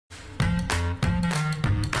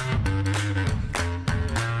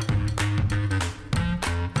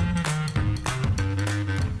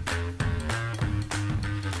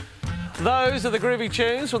Those are the groovy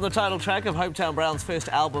tunes from the title track of Hopetoun Brown's first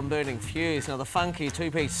album, Burning Fuse. Now, the funky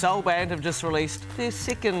two-piece soul band have just released their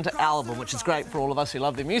second album, which is great for all of us who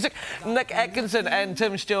love their music. Nick Atkinson and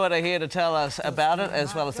Tim Stewart are here to tell us about it,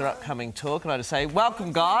 as well as their upcoming tour. Can I just say,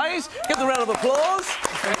 welcome, guys. Give them a round of applause.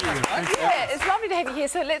 Thank you. Yeah, it's lovely to have you here.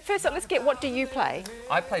 So first up, let's get, what do you play?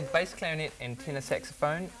 I play bass clarinet and tenor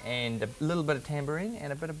saxophone and a little bit of tambourine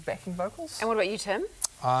and a bit of backing vocals. And what about you, Tim?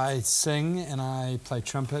 I sing and I play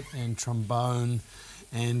trumpet and trombone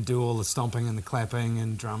and do all the stomping and the clapping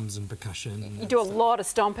and drums and percussion. You do a lot of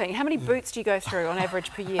stomping. How many boots do you go through on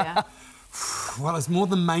average per year? Well, it's more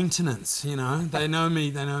than maintenance, you know. They know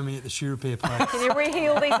me at the shoe repair place. Can you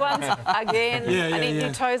re-heel these ones again? Yeah, I need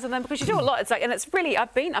new toes on them, because you do a lot. It's like, and it's really,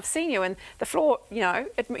 I've seen you, and the floor, you know,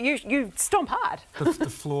 you stomp hard. The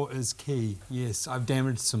floor is key. Yes, I've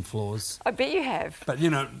damaged some floors. I bet you have. But you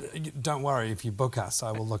know, don't worry. If you book us,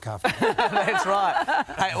 I will look after you. That's right.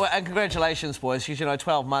 Hey, well, and congratulations, boys. You know,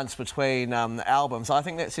 12 months between albums. I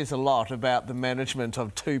think that says a lot about the management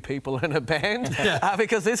of two people in a band.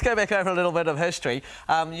 Because let's go back over a little bit of history.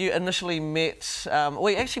 You initially met,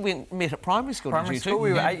 we actually met at primary school, Primary did you school, two?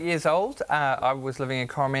 we were 8 years old. I was living in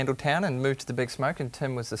Coromandel Town and moved to the Big Smoke, and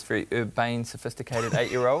Tim was this very urbane, sophisticated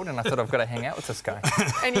 8-year-old, and I thought, I've got to hang out with this guy.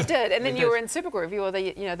 And you did, and then you were in Supergroove. You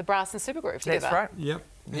were the brass and Supergroove together. That's right. Yep.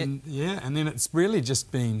 And, and then it's really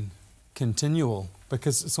just been continual,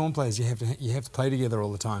 because song players, you have to play together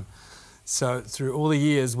all the time. So through all the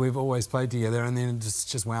years, we've always played together, and then it's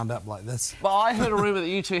just wound up like this. Well, I heard a rumour that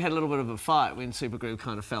you two had a little bit of a fight when Supergroove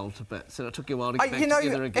kind of fell to bits, and it took you a while to get back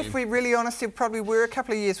together again. If we're really honest, there probably were a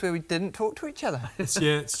couple of years where we didn't talk to each other.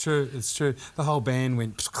 Yeah, it's true. It's true. The whole band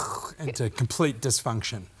went into complete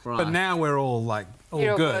dysfunction. Right. But now we're all like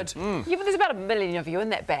You're good. Yeah, but there's about 1 million of you in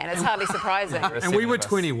that band. It's hardly surprising. And we were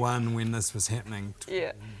 21 when this was happening.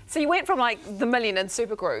 Yeah. So you went from like the million in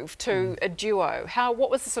Supergroove to a duo. What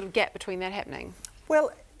was the sort of gap between that happening?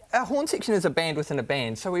 Well, our horn section is a band within a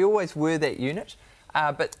band, so we always were that unit.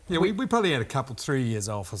 But yeah, we probably had a couple, 3 years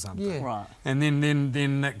off or something. Yeah. Right. And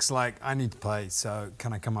then Nick's like, I need to play, so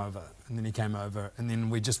can I come over? And then he came over, and then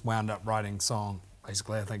we just wound up writing song,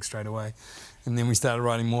 basically, I think, straight away. And then we started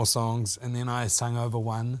writing more songs, and then I sung over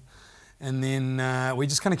one. And then we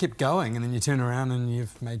just kind of kept going, and then you turn around and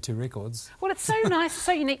you've made 2 records. Well, it's so nice,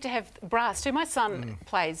 so unique to have brass too. My son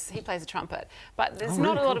plays the trumpet, but there's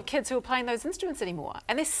not a lot of kids who are playing those instruments anymore.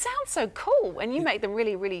 And they sound so cool, and you make them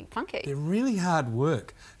really, really funky. They're really hard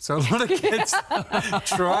work. So a lot of kids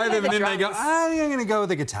try them, and then they go, I'm going to go with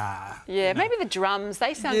the guitar. Yeah, maybe the drums,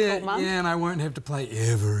 they sound cool, Mum. Yeah, and I won't have to play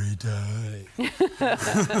every day.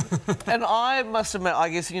 And I must admit, I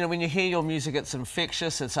guess, you know, when you hear your music, it's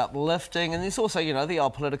infectious, it's uplifting, and there's also, you know, the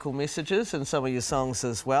old political messages in some of your songs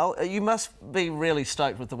as well. You must be really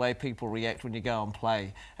stoked with the way people react when you go and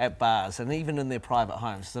play at bars and even in their private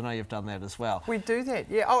homes, because I know you've done that as well. we do that,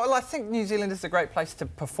 yeah. Oh, well, I think New Zealand is a great place to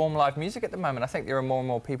perform live music at the moment. I think there are more and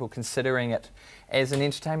more people considering it as an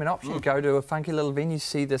entertainment option. Go to a funky little venue,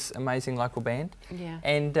 see this amazing local band. Yeah.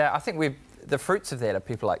 And I think the fruits of that are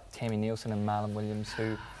people like Tammy Nielsen and Marlon Williams,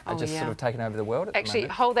 who are just sort of taking over the world at the Actually,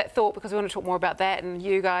 moment. hold that thought, because we want to talk more about that and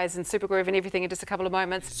you guys and Supergroove and everything in just a couple of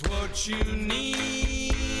moments. Is what you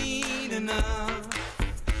need enough?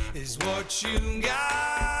 Is what you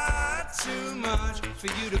got too much for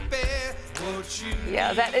you to bear? What you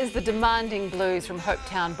Yeah, that is the Demanding Blues from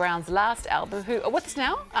Hopetoun Brown's last album, who are with us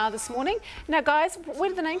now this morning. Now, guys, where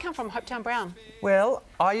did the name come from, Hopetoun Brown? Well,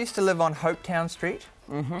 I used to live on Hopetoun Street,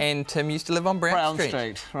 and Tim used to live on Brown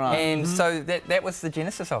Street. Right. And so that was the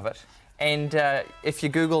genesis of it. And if you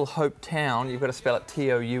Google Hopetoun, you've got to spell it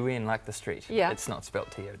T-O-U-N, like the street. Yeah. It's not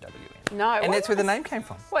spelled T-O-W-N. No. And that's where the name came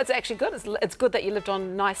from. Well, it's actually good. It's good that you lived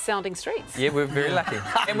on nice-sounding streets. Yeah, we were very lucky.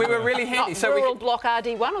 And we were really handy. Not So rural block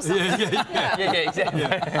RD1 or something. yeah, exactly.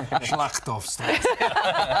 Schlachthof.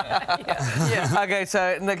 Yeah. Okay,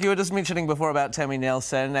 so Nick, you were just mentioning before about Tammy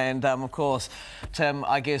Nielsen, and of course, Tim,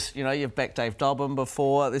 I guess, you know, you've backed Dave Dobbin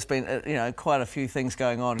before. There's been, you know, quite a few things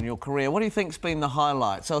going on in your career. What do you think's been the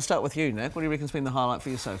highlight? So I'll start with you, Nick. What do you reckon's been the highlight for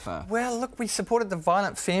you so far? Well, look, we supported the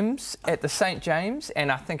Violent Femmes at the St James,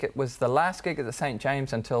 and I think it was the last gig at the St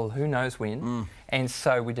James until who knows when. And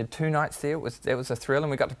so we did 2 nights there. It was a thrill, and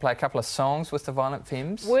we got to play a couple of songs with the Violent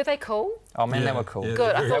Femmes. Were they cool? Oh man, they were cool. Yeah,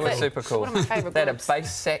 Good. I They thought were super cool. One of my favourite They had a groups.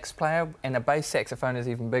 bass sax player, and a bass saxophone is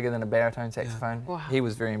even bigger than a baritone saxophone. Wow. He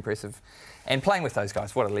was very impressive. And playing with those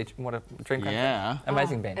guys, what a dream come Yeah. true.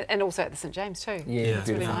 Amazing band. And also at the St James too. Yeah, It's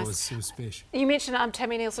really beautiful. nice. It was special. You mentioned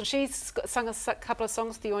Tammy Nielsen. She's sung a couple of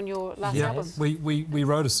songs with you on your last album. We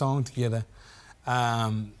wrote a song together.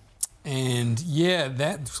 And yeah,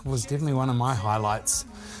 that was definitely one of my highlights.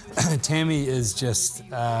 Tammy is just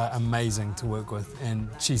amazing to work with, and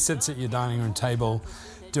she sits at your dining room table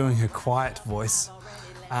doing her quiet voice,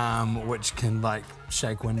 which can like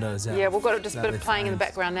shake windows out. Yeah, we've got just a bit of playing in the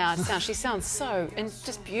frames. background now. She sounds so and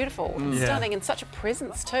just beautiful, and stunning, and such a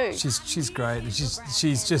presence too. She's great.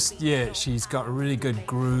 She's just she's got a really good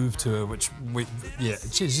groove to her, which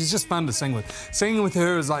she's just fun to sing with. Singing with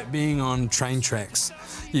her is like being on train tracks.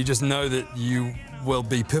 You just know that you will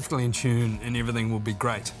be perfectly in tune and everything will be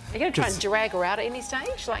great. Are you going to try and drag her out at any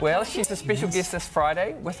stage? Like, Well, she's a special guest this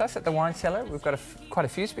Friday with us at the Wine Cellar. We've got quite a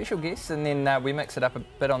few special guests, and then we mix it up a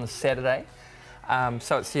bit on the Saturday.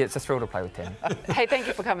 So it's a thrill to play with Tammy. Hey, thank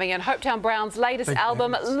you for coming in. Hopetoun Brown's latest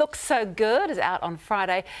album, Looks So Good, is out on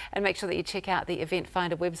Friday. And make sure that you check out the Event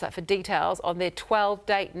Finder website for details on their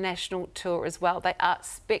 12-date national tour as well. They are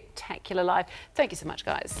spectacular live. Thank you so much,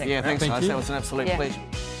 guys. Yeah, thanks, guys. you. That was an absolute pleasure.